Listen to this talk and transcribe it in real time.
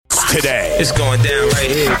today. It's going down right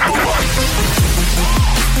here.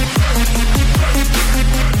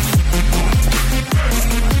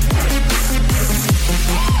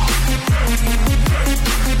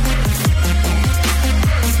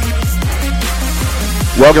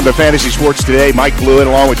 Welcome to Fantasy Sports Today. Mike Blewett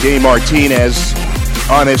along with Dave Martinez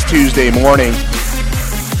on this Tuesday morning.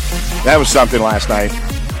 That was something last night.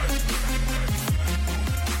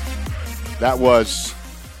 That was,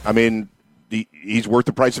 he's worth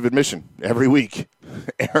the price of admission every week.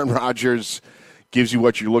 Aaron Rodgers gives you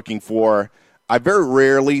what you're looking for. I very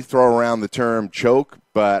rarely throw around the term choke,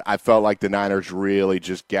 but I felt like the Niners really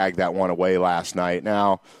just gagged that one away last night.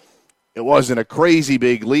 Now, it wasn't a crazy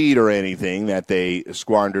big lead or anything that they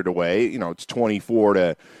squandered away. You know, it's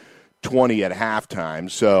 24-20 at halftime.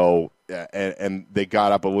 So, and they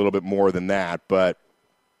got up a little bit more than that. But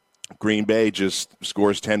Green Bay just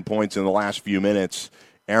scores 10 points in the last few minutes.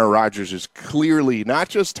 Aaron Rodgers is clearly not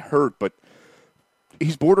just hurt, but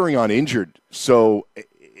he's bordering on injured. So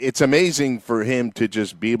it's amazing for him to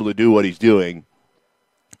just be able to do what he's doing.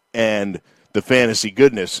 And the fantasy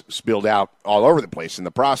goodness spilled out all over the place in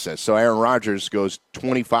the process. So Aaron Rodgers goes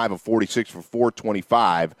 25 of 46 for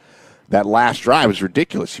 425. That last drive was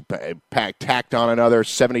ridiculous. He tacked on another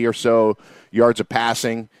 70 or so yards of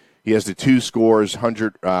passing. He has the 2 scores,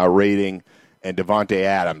 100 rating, and Davante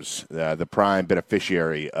Adams, the prime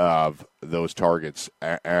beneficiary of those targets.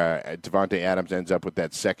 Davante Adams ends up with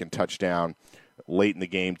that second touchdown late in the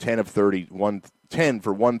game, 10 for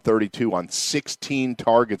 132 on 16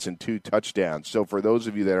 targets and 2 touchdowns. So for those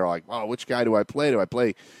of you that are like, oh, which guy do I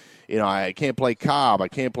play? I can't play Cobb. I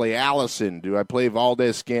can't play Allison. Do I play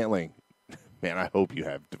Valdez-Scantling? Man, I hope you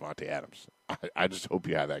have Davante Adams. I just hope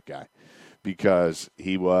you have that guy because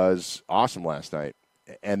he was awesome last night.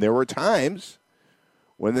 And there were times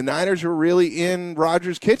when the Niners were really in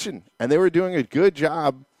Rodgers' kitchen, and they were doing a good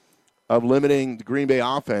job of limiting the Green Bay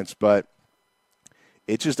offense, but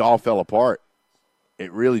it just all fell apart.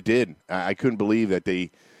 It really did. I couldn't believe that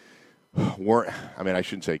they weren't. I mean, I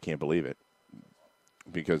shouldn't say I can't believe it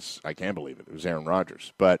because I can believe it. It was Aaron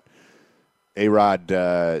Rodgers. But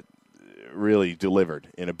A-Rod really delivered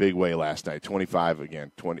in a big way last night. 25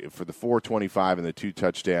 again, 20 for the 425 and the 2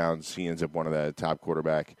 touchdowns. He ends up one of the top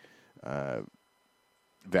quarterback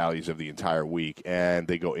values of the entire week, and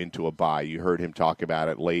they go into a bye. You heard him talk about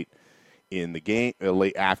it late in the game,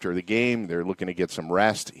 late after the game. They're looking to get some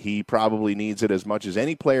rest. He probably needs it as much as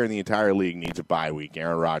any player in the entire league needs a bye week.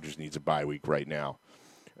 Aaron Rodgers needs a bye week right now,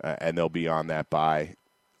 and they'll be on that bye.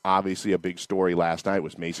 Obviously, a big story last night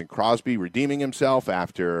was Mason Crosby redeeming himself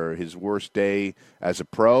after his worst day as a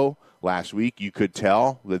pro last week. You could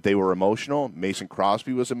tell that they were emotional. Mason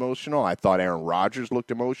Crosby was emotional. I thought Aaron Rodgers looked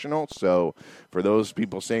emotional. So for those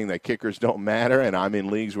people saying that kickers don't matter, and I'm in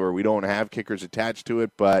leagues where we don't have kickers attached to it,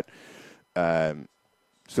 but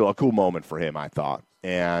still a cool moment for him, I thought.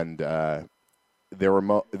 And there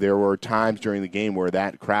were times during the game where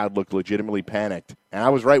that crowd looked legitimately panicked. And I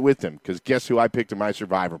was right with them because guess who I picked in my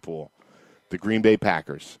survivor pool? The Green Bay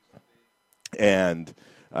Packers. And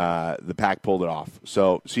the Pack pulled it off.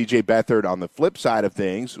 So C.J. Beathard, on the flip side of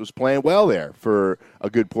things, was playing well there for a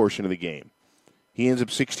good portion of the game. He ends up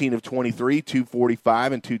 16 of 23,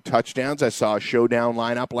 245, and 2 touchdowns. I saw a showdown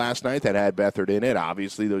lineup last night that had Beathard in it.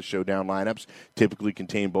 Obviously, those showdown lineups typically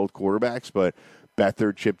contain both quarterbacks, but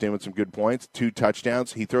Beathard chipped in with some good points, 2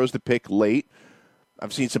 touchdowns. He throws the pick late.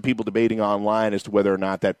 I've seen some people debating online as to whether or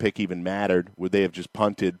not that pick even mattered. Would they have just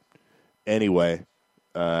punted anyway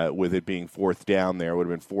with it being 4th down there? It would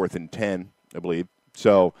have been 4th and 10, I believe.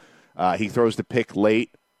 So he throws the pick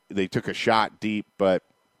late. They took a shot deep, but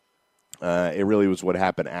it really was what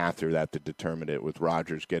happened after that that determined it, with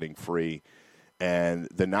Rodgers getting free. And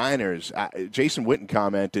the Niners, Jason Witten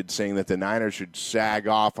commented saying that the Niners should sag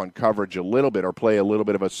off on coverage a little bit or play a little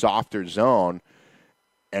bit of a softer zone.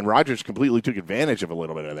 And Rodgers completely took advantage of a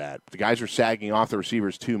little bit of that. The guys were sagging off the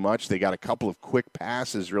receivers too much. They got a couple of quick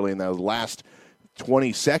passes really in those last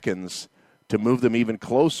 20 seconds to move them even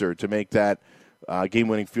closer to make that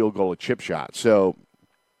game-winning field goal a chip shot. So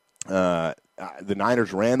the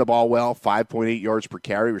Niners ran the ball well, 5.8 yards per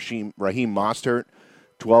carry. Raheem Mostert,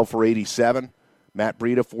 12 for 87. Matt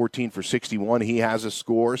Breida, 14 for 61. He has a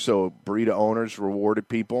score, so Breida owners rewarded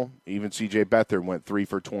people. Even C.J. Beathard went 3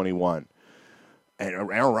 for 21. And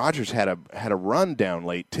Aaron Rodgers had a run down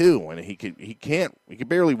late too, and he could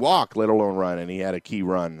barely walk, let alone run, and he had a key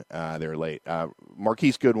run there late.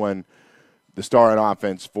 Marquise Goodwin, the star in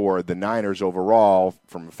offense for the Niners overall,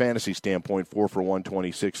 from a fantasy standpoint, 4 for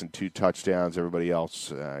 126 and 2 touchdowns. Everybody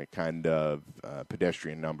else kind of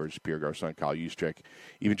pedestrian numbers: Pierre Garçon, Kyle Juszczyk,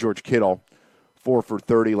 even George Kittle, 4 for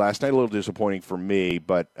 30 last night. A little disappointing for me,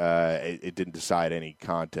 but it didn't decide any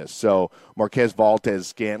contest. So Marquez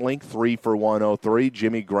Valdes-Scantling, 3 for 103.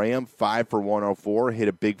 Jimmy Graham, 5 for 104. Hit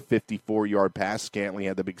a big 54-yard pass. Scantling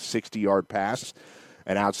had the big 60-yard pass.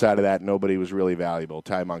 And outside of that, nobody was really valuable.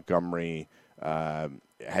 Ty Montgomery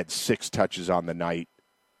had 6 touches on the night.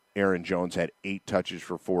 Aaron Jones had 8 touches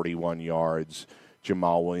for 41 yards.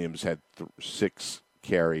 Jamal Williams had 6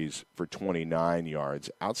 carries for 29 yards.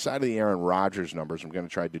 Outside of the Aaron Rodgers numbers, I'm going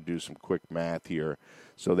to try to do some quick math here.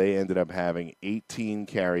 So they ended up having 18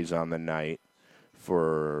 carries on the night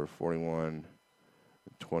for 41,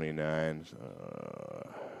 29,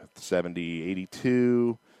 70,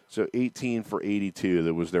 82. So 18 for 82.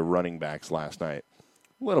 That was their running backs last night.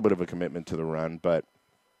 A little bit of a commitment to the run, but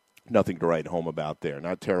nothing to write home about there.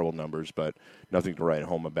 Not terrible numbers, but nothing to write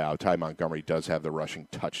home about. Ty Montgomery does have the rushing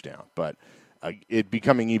touchdown, but it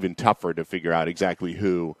becoming even tougher to figure out exactly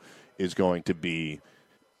who is going to be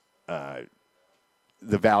the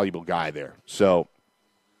valuable guy there. So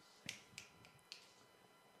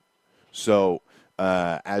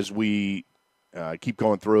as we keep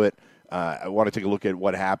going through it, I want to take a look at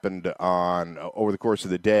what happened over the course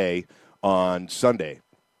of the day on Sunday.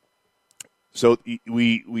 So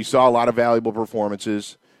we saw a lot of valuable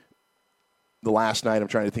performances. The last night, I'm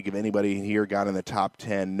trying to think if anybody here got in the top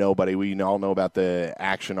 10. Nobody. We all know about the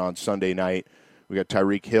action on Sunday night. We got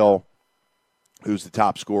Tyreek Hill, who's the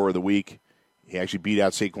top scorer of the week. He actually beat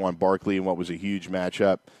out Saquon Barkley in what was a huge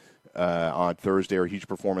matchup on Thursday, or a huge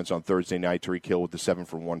performance on Thursday night. Tyreek Hill with the 7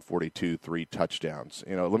 for 142, 3 touchdowns.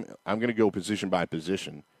 I'm going to go position by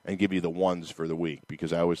position and give you the ones for the week,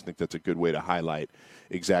 because I always think that's a good way to highlight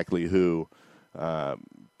exactly who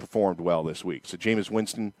performed well this week. So Jameis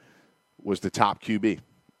Winston was the top QB.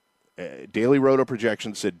 Daily Roto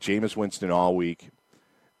projections said Jameis Winston all week,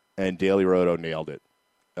 and Daily Roto nailed it.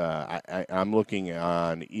 I'm looking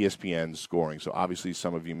on ESPN's scoring, so obviously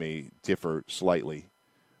some of you may differ slightly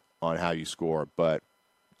on how you score, but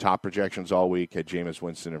top projections all week had Jameis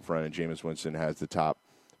Winston in front, and Jameis Winston has the top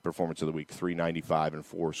performance of the week, 395 and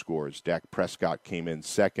 4 scores. Dak Prescott came in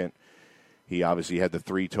second. He obviously had the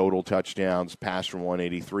 3 total touchdowns, passed from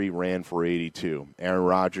 183, ran for 82. Aaron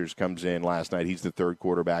Rodgers comes in last night. He's the third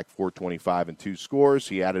quarterback, 425 and 2 scores.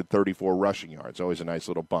 He added 34 rushing yards. Always a nice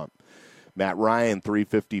little bump. Matt Ryan,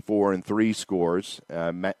 354 and 3 scores.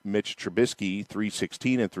 Mitch Trubisky,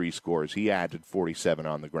 316 and 3 scores. He added 47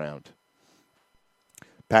 on the ground.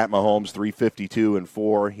 Pat Mahomes, 352 and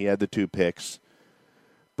 4. He had the 2 picks.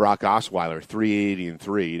 Brock Osweiler, 380 and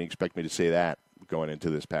 3. You didn't expect me to say that going into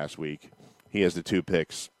this past week. He has the 2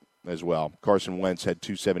 picks as well. Carson Wentz had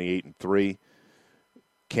 278 and 3.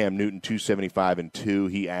 Cam Newton, 275 and 2.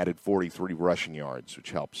 He added 43 rushing yards,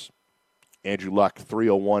 which helps. Andrew Luck,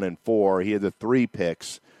 301 and 4. He had the 3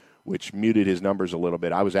 picks, which muted his numbers a little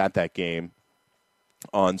bit. I was at that game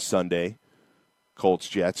on Sunday.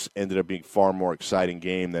 Colts-Jets ended up being a far more exciting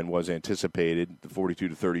game than was anticipated. The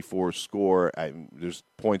 42-34 score, there's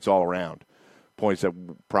points all around. Points that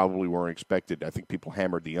probably weren't expected. I think people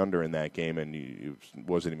hammered the under in that game, and it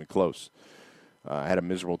wasn't even close. I had a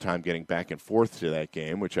miserable time getting back and forth to that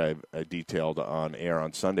game, which I detailed on air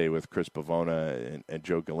on Sunday with Chris Pavona and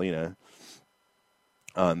Joe Galena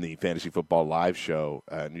on the Fantasy Football Live show.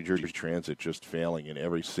 New Jersey Transit just failing in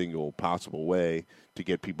every single possible way to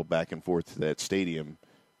get people back and forth to that stadium.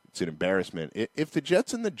 It's an embarrassment. If the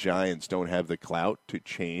Jets and the Giants don't have the clout to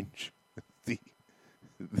change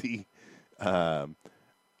the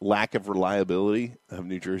lack of reliability of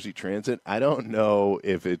New Jersey Transit, I don't know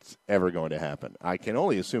if it's ever going to happen. I can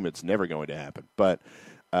only assume it's never going to happen. But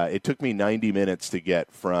it took me 90 minutes to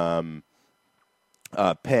get from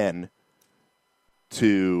Penn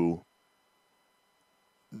to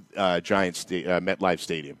MetLife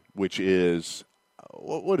Stadium, which is,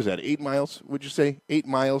 what is that, 8 miles, would you say? 8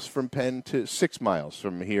 miles from Penn to 6 miles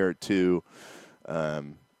from here to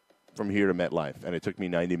MetLife, and it took me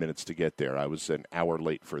 90 minutes to get there. I was an hour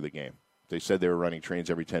late for the game. They said they were running trains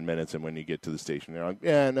every 10 minutes, and when you get to the station, they're like,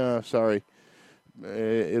 yeah, no, sorry.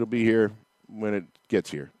 It'll be here when it gets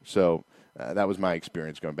here. So that was my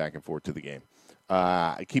experience going back and forth to the game.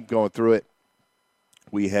 I keep going through it.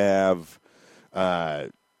 We have, let's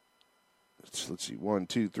see, 1,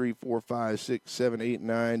 2, 3, 4, 5, 6, 7, 8,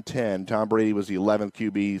 9, 10. Tom Brady was the 11th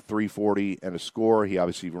QB, 340 and a score. He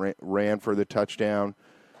obviously ran for the touchdown.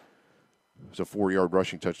 It was a 4-yard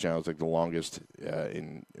rushing touchdown. It was like the longest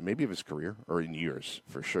in maybe of his career or in years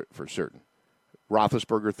for certain.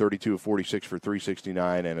 Roethlisberger, 32 of 46 for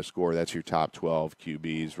 369 and a score. That's your top 12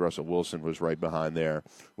 QBs. Russell Wilson was right behind there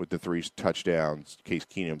with the 3 touchdowns. Case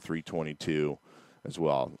Keenum, 322 as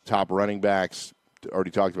well. Top running backs,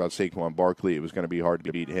 already talked about Saquon Barkley. It was going to be hard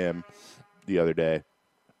to beat him the other day.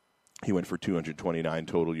 He went for 229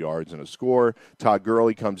 total yards and a score. Todd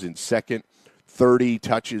Gurley comes in second. 30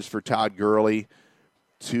 touches for Todd Gurley.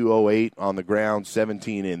 208 on the ground,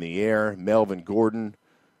 17 in the air. Melvin Gordon,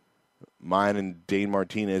 mine and Dane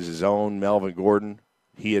Martinez's own Melvin Gordon.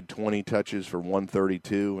 He had 20 touches for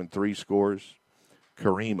 132 and 3 scores.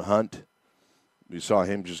 Kareem Hunt, we saw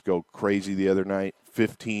him just go crazy the other night.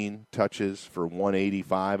 15 touches for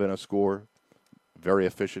 185 and a score. Very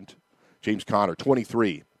efficient. James Conner,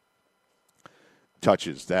 23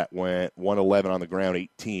 touches. That went 111 on the ground,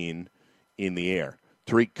 18 in the air.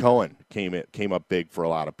 Tariq Cohen came up big for a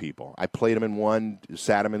lot of people. I played him in one,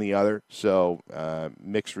 sat him in the other, so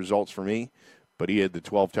mixed results for me. But he had the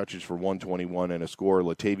 12 touches for 121 and a score.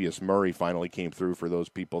 Latavius Murray finally came through for those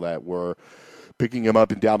people that were picking him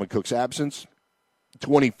up in Dalvin Cook's absence.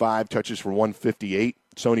 25 touches for 158.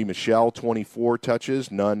 Sony Michel, 24 touches,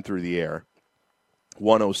 none through the air.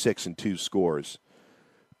 106 and 2 scores.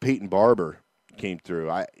 Peyton Barber came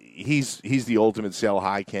through. He's the ultimate sell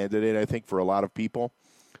high candidate, I think, for a lot of people.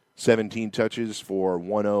 17 touches for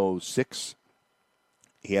 106.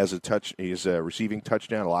 He has a receiving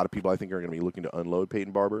touchdown. A lot of people, I think, are going to be looking to unload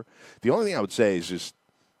Peyton Barber. The only thing I would say is just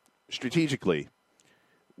strategically,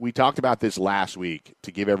 we talked about this last week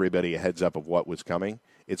to give everybody a heads up of what was coming.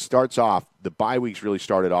 It starts off, the bye weeks really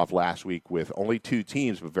started off last week with only 2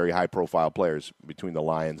 teams but very high-profile players between the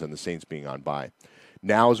Lions and the Saints being on bye.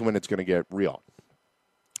 Now is when it's going to get real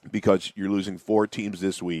because you're losing 4 teams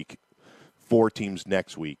this week, 4 teams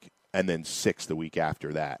next week, and then 6 the week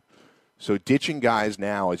after that. So ditching guys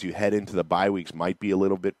now as you head into the bye weeks might be a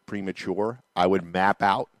little bit premature. I would map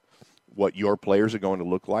out what your players are going to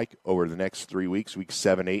look like over the next 3 weeks, weeks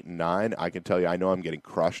 7, 8, and 9. I can tell you I know I'm getting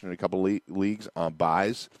crushed in a couple leagues on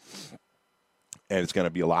buys, and it's going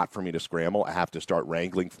to be a lot for me to scramble. I have to start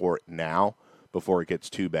wrangling for it now before it gets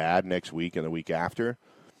too bad next week and the week after.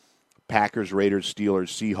 Packers, Raiders, Steelers,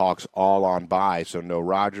 Seahawks all on bye, so no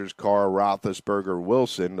Rodgers, Carr, Roethlisberger,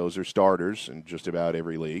 Wilson. Those are starters in just about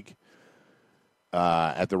every league.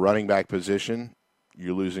 At the running back position,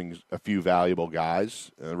 you're losing a few valuable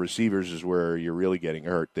guys. Receivers is where you're really getting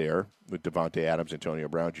hurt there with Devontae Adams, Antonio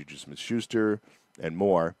Brown, Juju Smith-Schuster, and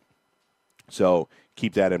more. So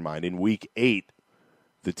keep that in mind. In Week 8,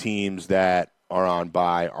 the teams that are on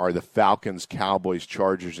bye are the Falcons, Cowboys,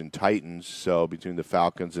 Chargers, and Titans. So between the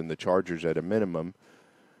Falcons and the Chargers at a minimum,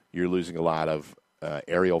 you're losing a lot of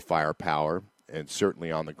aerial firepower. And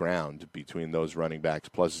certainly on the ground between those running backs,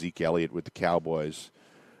 plus Zeke Elliott with the Cowboys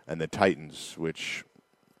and the Titans, which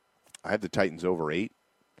I have the Titans over 8.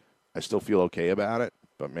 I still feel okay about it,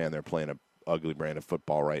 but, man, they're playing an ugly brand of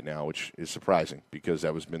football right now, which is surprising because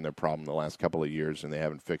that has been their problem the last couple of years, and they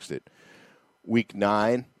haven't fixed it. Week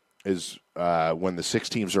 9 is when the 6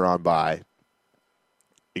 teams are on bye.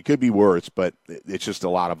 It could be worse, but it's just a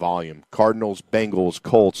lot of volume. Cardinals, Bengals,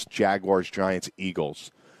 Colts, Jaguars, Giants,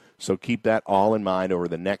 Eagles. So keep that all in mind over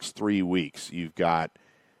the next 3 weeks. You've got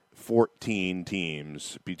 14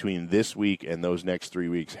 teams between this week and those next 3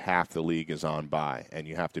 weeks. Half the league is on bye, and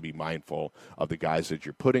you have to be mindful of the guys that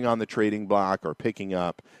you're putting on the trading block or picking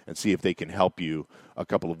up and see if they can help you a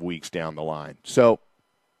couple of weeks down the line. So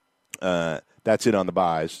that's it on the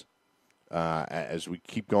buys. As we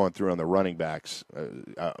keep going through on the running backs,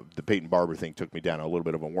 the Peyton Barber thing took me down a little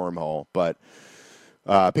bit of a wormhole, but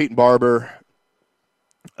Peyton Barber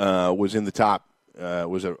was in the top,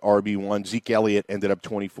 was an RB1. Zeke Elliott ended up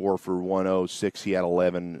 24 for 106. He had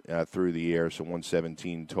 11 through the air, so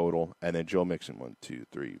 117 total. And then Joe Mixon, 1, 2,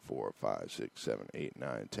 3, 4, 5, 6, 7, 8,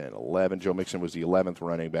 9, 10, 11. Joe Mixon was the 11th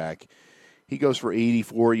running back. He goes for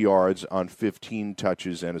 84 yards on 15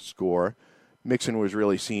 touches and a score. Mixon was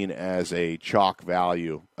really seen as a chalk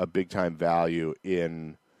value, a big-time value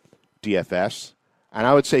in DFS. And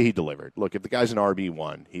I would say he delivered. Look, if the guy's an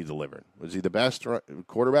RB1, he delivered. Was he the best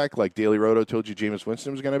quarterback like Daily Roto told you Jameis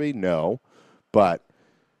Winston was going to be? No. But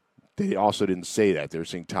they also didn't say that. They were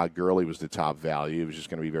saying Todd Gurley was the top value. It was just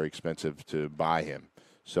going to be very expensive to buy him.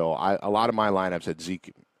 So a lot of my lineups had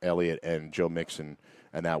Zeke Elliott and Joe Mixon,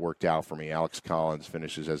 and that worked out for me. Alex Collins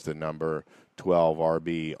finishes as the number 12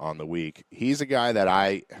 RB on the week. He's a guy that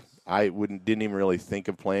I didn't even really think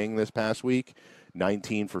of playing this past week.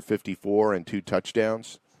 19 for 54 and 2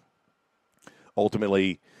 touchdowns.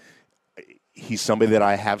 Ultimately, he's somebody that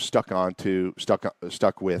I have stuck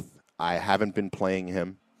with. I haven't been playing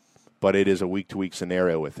him, but it is a week-to-week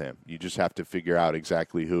scenario with him. You just have to figure out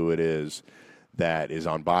exactly who it is that is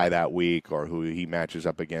on bye that week or who he matches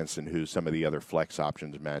up against and who some of the other flex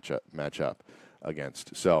options match up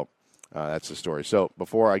against. So that's the story. So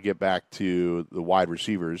before I get back to the wide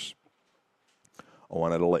receivers, I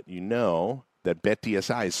wanted to let you know that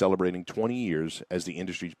BetDSI is celebrating 20 years as the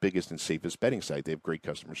industry's biggest and safest betting site. They have great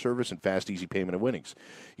customer service and fast, easy payment of winnings.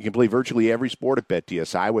 You can play virtually every sport at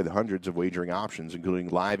BetDSI with hundreds of wagering options, including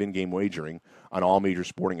live in-game wagering on all major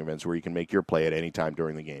sporting events where you can make your play at any time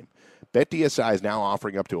during the game. BetDSI is now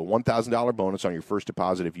offering up to a $1,000 bonus on your first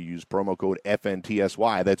deposit if you use promo code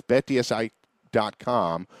FNTSY. That's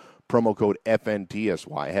BetDSI.com, promo code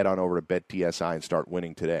FNTSY. Head on over to BetDSI and start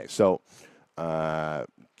winning today. So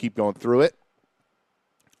keep going through it.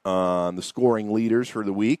 On the scoring leaders for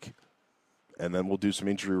the week, and then we'll do some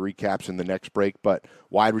injury recaps in the next break. But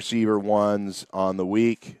wide receiver ones on the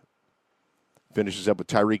week finishes up with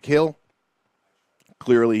Tyreek Hill.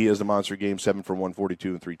 Clearly, he has the monster game, 7 for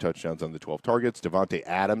 142 and 3 touchdowns on the 12 targets. Devontae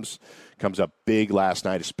Adams comes up big last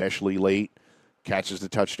night, especially late. Catches the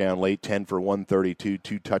touchdown late, 10 for 132,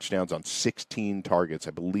 2 touchdowns on 16 targets.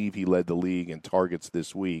 I believe he led the league in targets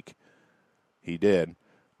this week. He did.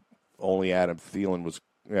 Only Adam Thielen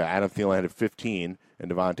had 15,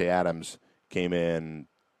 and Devontae Adams came in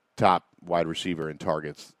top wide receiver in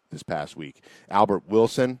targets this past week. Albert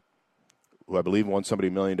Wilson, who I believe won somebody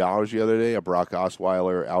 $1 million the other day, a Brock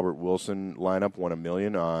Osweiler, Albert Wilson lineup, won $1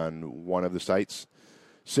 million on one of the sites.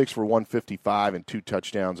 6 for 155 and 2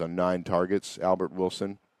 touchdowns on 9 targets, Albert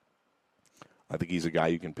Wilson. I think he's a guy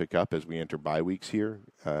you can pick up as we enter bye weeks here.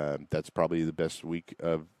 That's probably the best week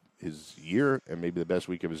of his year and maybe the best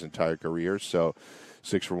week of his entire career. So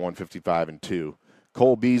 6 for 155 and 2.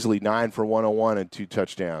 Cole Beasley, 9 for 101 and 2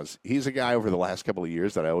 touchdowns. He's a guy over the last couple of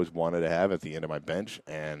years that I always wanted to have at the end of my bench,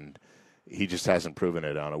 and he just hasn't proven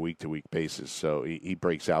it on a week-to-week basis. So he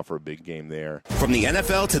breaks out for a big game there. From the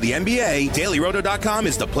NFL to the NBA, DailyRoto.com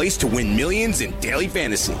is the place to win millions in daily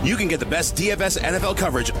fantasy. You can get the best DFS NFL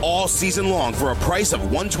coverage all season long for a price of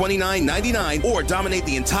 $129.99 or dominate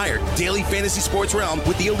the entire daily fantasy sports realm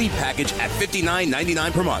with the Elite Package at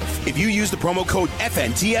 $59.99 per month. If you use the promo code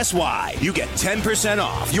FNTSY, you get 10%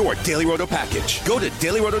 off your Daily Roto package. Go to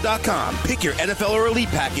DailyRoto.com, pick your NFL or Elite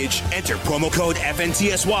Package, enter promo code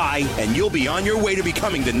FNTSY, and you'll be on your way to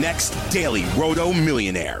becoming the next Daily Roto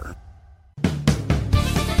millionaire.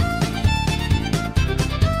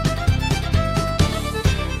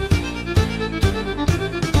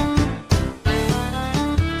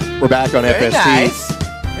 We're back on Very FST. nice.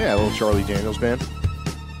 Yeah, a little Charlie Daniels band.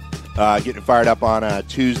 Getting fired up on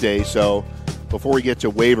Tuesday. So before we get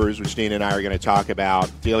to waivers, which Dana and I are going to talk about,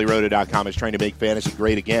 DailyRoto.com is trying to make fantasy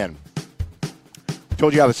great again.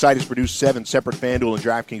 Told you how the site has produced 7 separate FanDuel and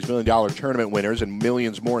DraftKings $1 million tournament winners and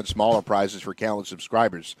millions more in smaller prizes for countless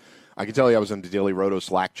subscribers. I can tell you I was in the Daily Roto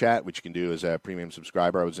Slack chat, which you can do as a premium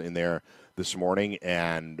subscriber. I was in there this morning,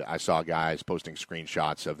 and I saw guys posting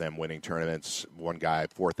screenshots of them winning tournaments. One guy,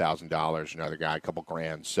 $4,000, another guy, a couple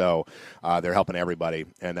grand. So they're helping everybody,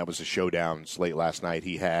 and that was a showdown slate last night.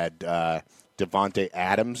 He had Devontae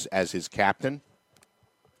Adams as his captain,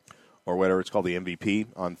 or whatever it's called, the MVP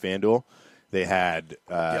on FanDuel. They had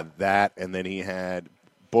that, and then he had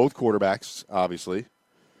both quarterbacks, obviously.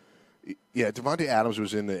 Yeah, Devontae Adams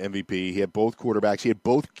was in the MVP. He had both quarterbacks. He had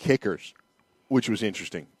both kickers, which was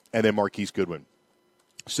interesting, and then Marquise Goodwin.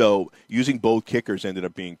 So using both kickers ended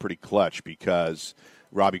up being pretty clutch because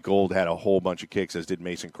Robbie Gould had a whole bunch of kicks, as did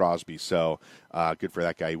Mason Crosby. So good for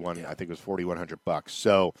that guy. He won, I think it was $4,100.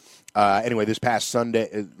 So anyway,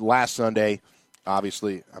 last Sunday,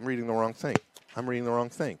 obviously, I'm reading the wrong thing.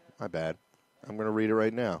 My bad. I'm going to read it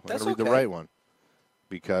right now. I'm going to read the right one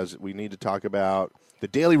because we need to talk about the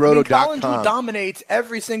DailyRoto.com. Collins, who dominates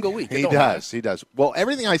every single week. He does. Well,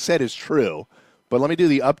 everything I said is true, but let me do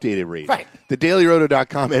the updated read. Right. The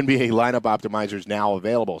DailyRoto.com NBA lineup optimizer is now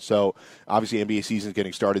available. So obviously NBA season is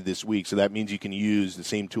getting started this week, so that means you can use the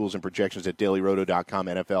same tools and projections that DailyRoto.com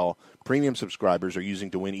NFL premium subscribers are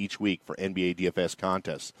using to win each week for NBA DFS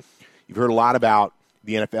contests. You've heard a lot about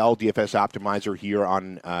the NFL DFS Optimizer here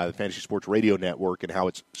on the Fantasy Sports Radio Network and how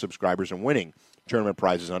its subscribers are winning tournament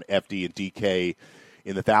prizes on FD and DK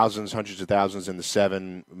in the thousands, hundreds of thousands, and the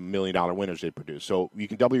 $7 million winners they produce. So you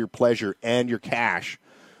can double your pleasure and your cash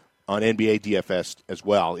on NBA DFS as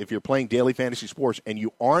well. If you're playing daily fantasy sports and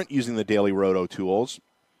you aren't using the Daily Roto tools,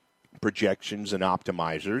 projections, and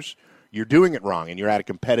optimizers, you're doing it wrong and you're at a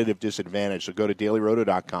competitive disadvantage. So go to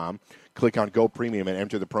dailyroto.com, click on Go Premium, and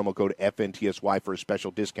enter the promo code FNTSY for a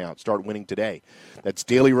special discount. Start winning today. That's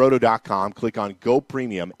dailyroto.com. Click on Go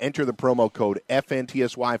Premium, enter the promo code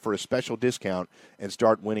FNTSY for a special discount, and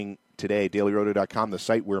start winning today. Dailyroto.com, the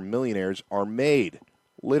site where millionaires are made,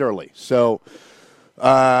 literally. So,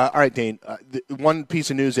 all right, Dane, one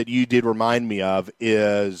piece of news that you did remind me of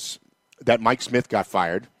is that Mike Smith got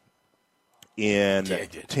fired in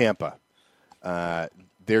Tampa.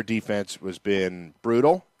 their defense has been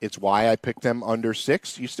brutal. It's why I picked them under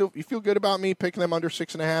 6. You feel good about me picking them under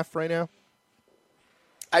 6.5 right now?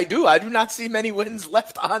 I do. I do not see many wins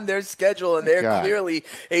left on their schedule, and they're clearly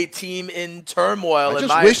a team in turmoil. I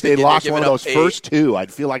just wish they'd lost one of those first 2.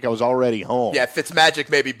 I'd feel like I was already home. Yeah, Fitzmagic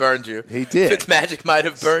maybe burned you. He did. Fitzmagic might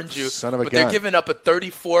have burned you. Son of a gun. But they're giving up a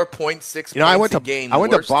 34.6 I went game. I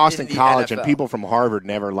went to Boston College, NFL. and people from Harvard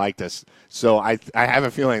never liked us. So I have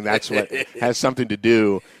a feeling that's what has something to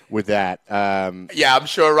do with that. Yeah, I'm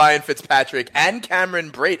sure Ryan Fitzpatrick and Cameron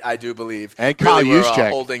Brate, I do believe, and Kyle really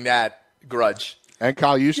Juszczyk holding that grudge. And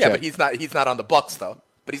Kyle Juszczyk. Yeah, but he's not on the Bucs though.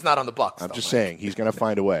 But he's not on the Bucs. I'm just saying he's going to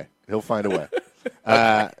find a way. He'll find a way.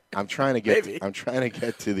 I'm trying to get. I'm trying to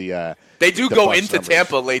get to the. They do the go Bucs into numbers.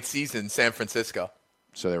 Tampa late season, San Francisco.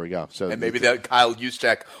 So there we go. So and maybe that Kyle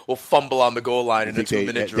Juszczyk will fumble on the goal line in a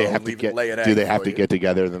 2-minute drill and lay an egg. Do they have to you. get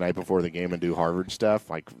together the night before the game and do Harvard stuff,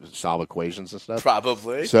 like solve equations and stuff?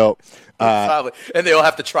 Probably. So probably, and they all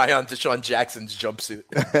have to try on Deshaun Jackson's jumpsuit.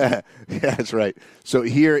 Yeah, that's right. So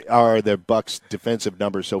here are the Bucs' defensive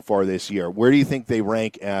numbers so far this year. Where do you think they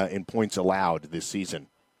rank in points allowed this season?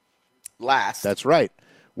 Last. That's right.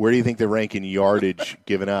 Where do you think they rank in yardage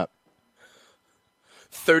given up?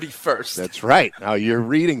 31st. That's right. Now you're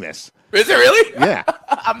reading this. Is it really? Yeah.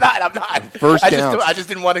 I'm not. First downs. I just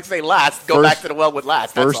didn't want to say last. Go back to the well with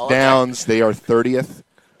last. That's first all downs, they are 30th.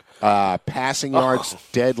 Passing yards,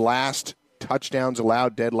 dead last. Touchdowns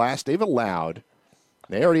allowed, dead last. They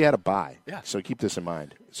already had a bye. Yeah. So keep this in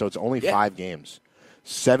mind. So it's only 5 games.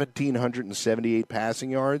 1,778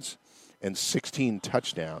 passing yards and 16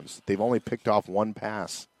 touchdowns. They've only picked off 1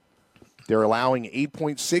 pass. They're allowing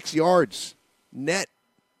 8.6 yards net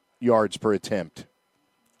yards per attempt.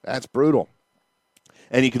 That's brutal.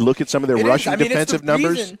 And you can look at some of their rushing defensive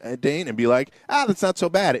numbers, Dane, and be like, that's not so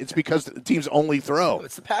bad. It's because the teams only throw.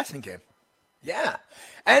 It's the passing game. Yeah.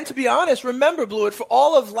 And to be honest, remember, Blewett, for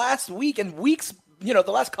all of last week and weeks, the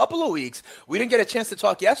last couple of weeks, we didn't get a chance to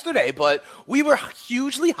talk yesterday, but we were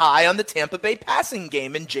hugely high on the Tampa Bay passing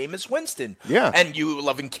game and Jameis Winston. Yeah. And you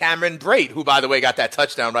loving Cameron Brate, who, by the way, got that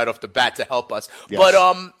touchdown right off the bat to help us. Yes. But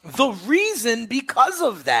the reason because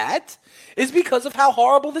of that is because of how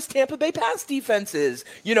horrible this Tampa Bay pass defense is.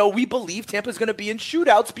 We believe Tampa's going to be in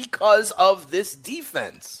shootouts because of this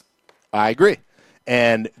defense. I agree.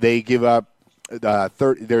 And they give up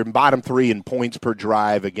they're in bottom 3 in points per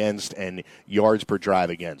drive against and yards per drive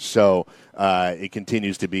against. So it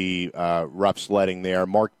continues to be rough sledding there.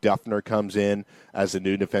 Mark Duffner comes in as the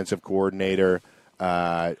new defensive coordinator.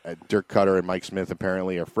 Dirk Cutter and Mike Smith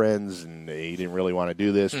apparently are friends, and he didn't really want to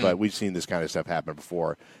do this, but we've seen this kind of stuff happen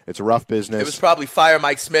before. It's a rough business. It was probably fire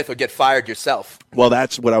Mike Smith or get fired yourself. Well,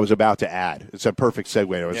 that's what I was about to add. It's a perfect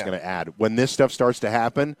segue I was going to add. When this stuff starts to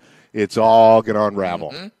happen, it's all going to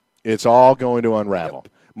unravel. Mm-hmm. It's all going to unravel.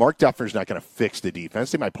 Yep. Mark Duffner's not going to fix the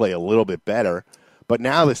defense. They might play a little bit better, but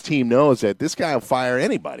now this team knows that this guy will fire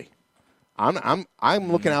anybody. I'm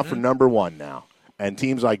looking out for number 1 now, and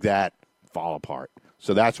teams like that fall apart.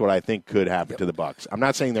 So that's what I think could happen to the Bucs. I'm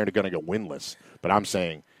not saying they're going to go winless, but I'm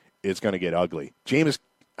saying it's going to get ugly. Jameis,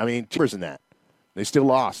 cheers in that. They still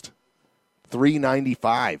lost.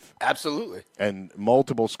 395. Absolutely. And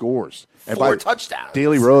multiple scores. And 4 touchdowns.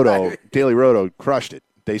 Daily Roto crushed it.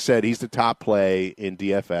 They said he's the top play in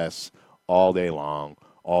DFS all day long,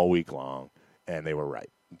 all week long, and they were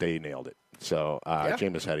right. They nailed it. So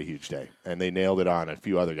Jameis had a huge day, and they nailed it on a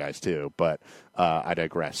few other guys too, but I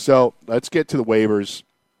digress. So let's get to the waivers.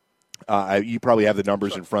 You probably have the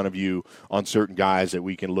numbers in front of you on certain guys that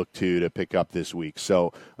we can look to pick up this week.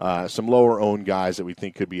 So some lower-owned guys that we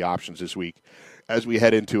think could be options this week as we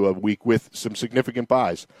head into a week with some significant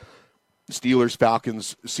buys. Steelers,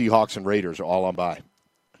 Falcons, Seahawks, and Raiders are all on bye.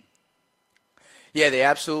 Yeah, they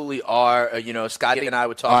absolutely are. Scotty and I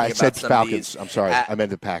were talking about said some Falcons. of these. I'm sorry. I meant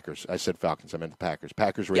the Packers. I said Falcons. I meant the Packers.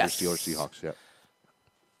 Packers, Raiders, Yes. Steelers, Seahawks. Yeah.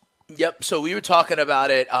 Yep. So we were talking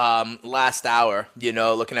about it last hour,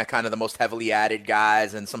 looking at kind of the most heavily added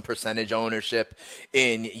guys and some percentage ownership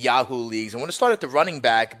in Yahoo leagues. I want to start at the running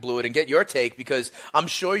back, Blewett, and get your take because I'm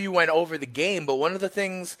sure you went over the game, but one of the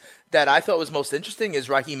things that I thought was most interesting is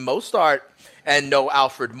Raheem Mostart and no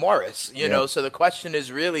Alfred Morris, So the question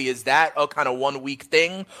is really, is that a kind of 1 week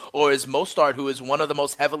thing, or is Mostart, who is one of the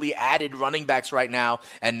most heavily added running backs right now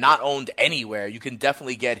and not owned anywhere, you can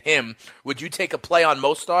definitely get him. Would you take a play on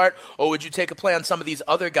Mostart, or would you take a play on some of these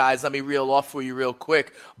other guys? Let me reel off for you real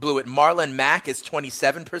quick. Blewett, Marlon Mack is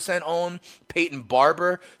 27% owned. Peyton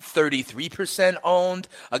Barber, 33% owned.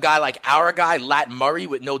 A guy like our guy, Lat Murray,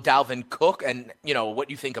 with no Dalvin Cook. And, what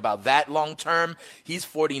do you think about about that long term. He's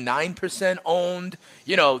 49% owned.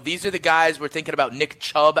 You know, these are the guys we're thinking about. Nick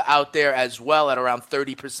Chubb out there as well at around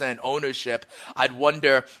 30% ownership. I'd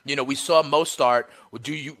wonder, you know, we saw Mostart. Would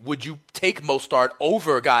you take Mostart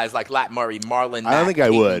over guys like Lat Murray, Marlon Mack, I don't think I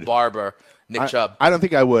would. Barber, Nick Chubb? I don't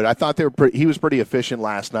think I would. I thought he was pretty efficient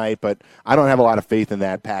last night, but I don't have a lot of faith in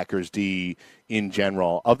that Packers D in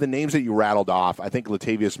general. Of the names that you rattled off, I think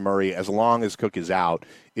Latavius Murray, as long as Cook is out,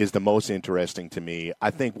 is the most interesting to me. I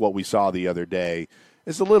think what we saw the other day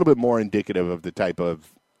is a little bit more indicative of the type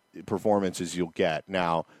of performances you'll get.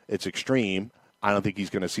 Now, it's extreme. I don't think he's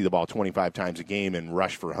going to see the ball 25 times a game and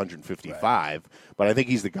rush for 155, right. But I think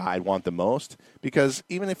he's the guy I'd want the most, because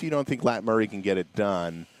even if you don't think Lat Murray can get it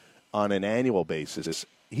done on an annual basis,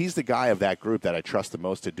 he's the guy of that group that I trust the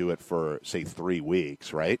most to do it for, say, 3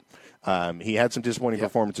 weeks, right? He had some disappointing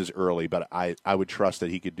performances early, but I would trust that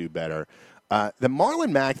he could do better. The Marlon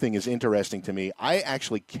Mack thing is interesting to me. I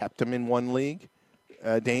actually kept him in one league,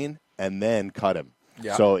 Dane, and then cut him.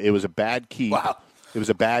 Yeah. So it was a bad keep. Wow. It was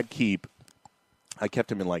a bad keep. I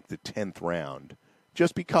kept him in like the 10th round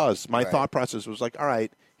just because my thought process was like, all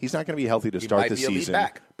right, he's not going to be healthy to start the season.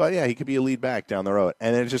 But, yeah, he could be a lead back down the road.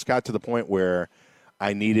 And then it just got to the point where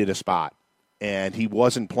I needed a spot, and he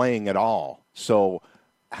wasn't playing at all. So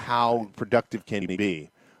how productive can he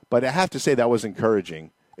be? But I have to say that was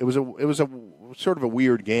encouraging. It was a sort of a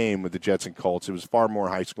weird game with the Jets and Colts. It was far more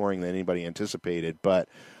high scoring than anybody anticipated, but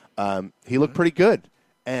he looked pretty good.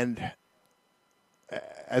 And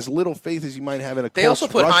as little faith as you might have in a Colts. They also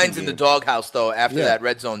put Hines game in the doghouse, though, after that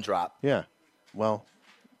red zone drop. Yeah. Well,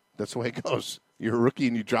 that's the way it goes. You're a rookie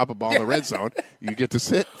and you drop a ball in the red zone, you get to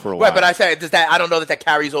sit for a while. Right, but I say I don't know that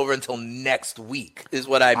carries over until next week, is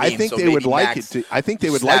what I mean. I think they would like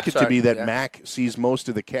it to be that Mack sees most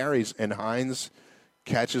of the carries and Hines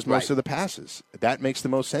catches most of the passes. That makes the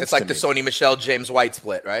most sense. It's like the Sony Michel James White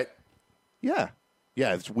split, right? Yeah.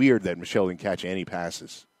 Yeah, it's weird that Michel didn't catch any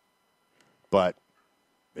passes. But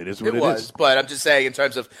it is what it is. But I'm just saying, in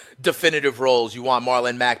terms of definitive roles, you want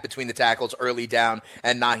Marlon Mack between the tackles early down,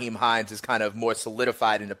 and Nyheim Hines is kind of more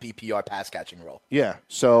solidified in a PPR pass catching role. Yeah,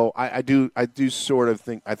 so I do sort of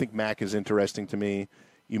think Mack is interesting to me.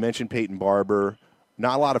 You mentioned Peyton Barber.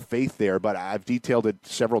 Not a lot of faith there, but I've detailed it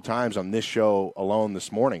several times on this show alone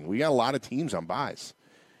this morning. We got a lot of teams on buys.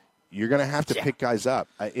 You're going to have to pick guys up.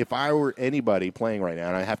 If I were anybody playing right now,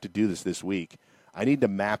 and I have to do this week, I need to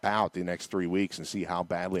map out the next 3 weeks and see how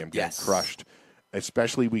badly I'm getting crushed.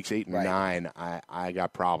 Especially weeks 8 and 9, I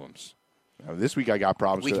got problems. This week I got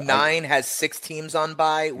problems. Week 9 has 6 teams on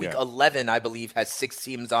bye. Week 11, I believe, has 6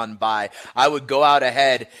 teams on bye. I would go out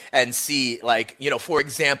ahead and see, for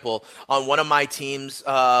example, on one of my teams,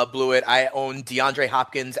 Blew It, I own DeAndre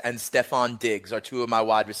Hopkins and Stephon Diggs are 2 of my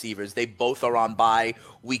wide receivers. They both are on bye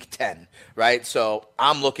week 10, right? So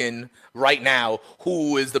I'm looking right now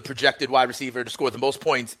who is the projected wide receiver to score the most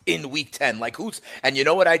points in week 10. And you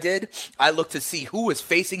know what I did? I looked to see who is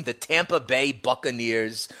facing the Tampa Bay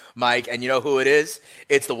Buccaneers, Mike, and you know who it is?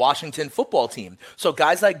 It's the Washington football team. So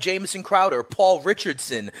guys like Jamison Crowder, Paul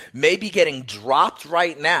Richardson may be getting dropped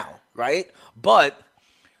right now, right? But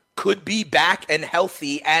could be back and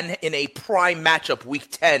healthy and in a prime matchup week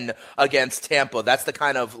 10 against Tampa. That's the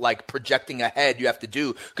kind of projecting ahead you have to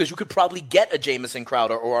do, because you could probably get a Jamison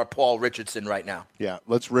Crowder or a Paul Richardson right now. Yeah,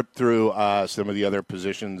 let's rip through some of the other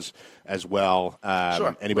positions as well.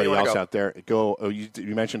 Sure. Anybody else out there? You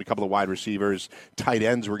mentioned a couple of wide receivers. Tight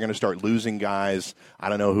ends, we're going to start losing guys. I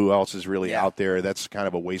don't know who else is really out there. That's kind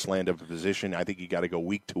of a wasteland of a position. I think you got to go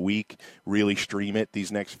week to week, really stream it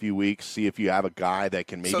these next few weeks, see if you have a guy that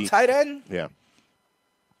can maybe. So tight end? Yeah.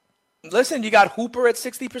 Listen, you got Hooper at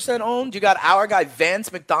 60% owned. You got our guy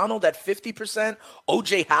Vance McDonald at 50%.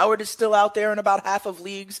 O.J. Howard is still out there in about half of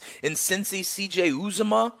leagues. In Cincy, C.J.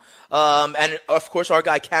 Uzomah. And, of course, our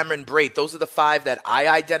guy Cameron Brate. Those are the 5 that I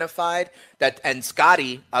identified. And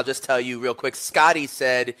Scotty, I'll just tell you real quick, Scotty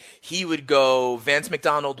said he would go Vance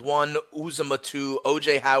McDonald 1, Uzomah 2,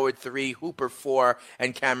 O.J. Howard 3, Hooper 4,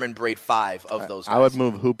 and Cameron Brate 5 of those guys. I would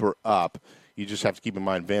move Hooper up. You just have to keep in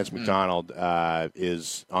mind Vance McDonald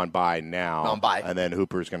is on bye now. And then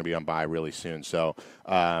Hooper is going to be on bye really soon. So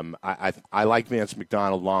I like Vance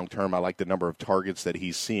McDonald long term. I like the number of targets that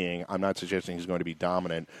he's seeing. I'm not suggesting he's going to be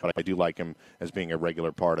dominant, but I do like him as being a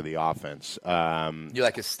regular part of the offense. You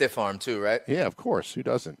like his stiff arm too, right? Yeah, of course. Who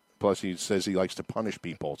doesn't? Plus, he says he likes to punish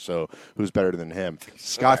people. So who's better than him?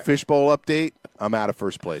 Scott Fishbowl update. I'm out of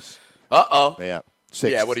first place. Uh-oh. Yeah.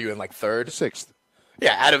 6th. Yeah, what are you in, 3rd? 6th.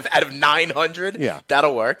 Yeah, out of 900, Yeah.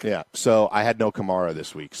 that'll work. Yeah. So I had no Kamara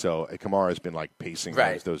this week. So Kamara has been like pacing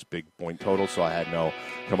those big point totals. So I had no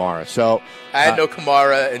Kamara. So I had no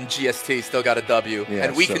Kamara, and GST still got a W. Yeah,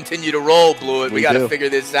 and we continue to roll, Blue. We got to figure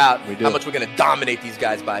this out. Do. How much we're going to dominate these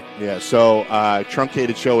guys by. Yeah. So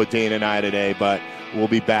truncated show with Dana and I today, but we'll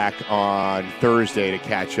be back on Thursday to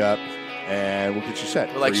catch up, and we'll get you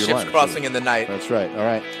set. We're like ships crossing in the night. That's right. All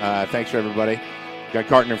right. Thanks for everybody. Got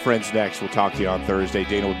Carton and Friends next. We'll talk to you on Thursday.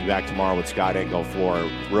 Dana will be back tomorrow with Scott Engel for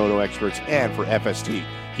Roto Experts and for FST.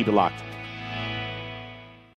 Keep it locked.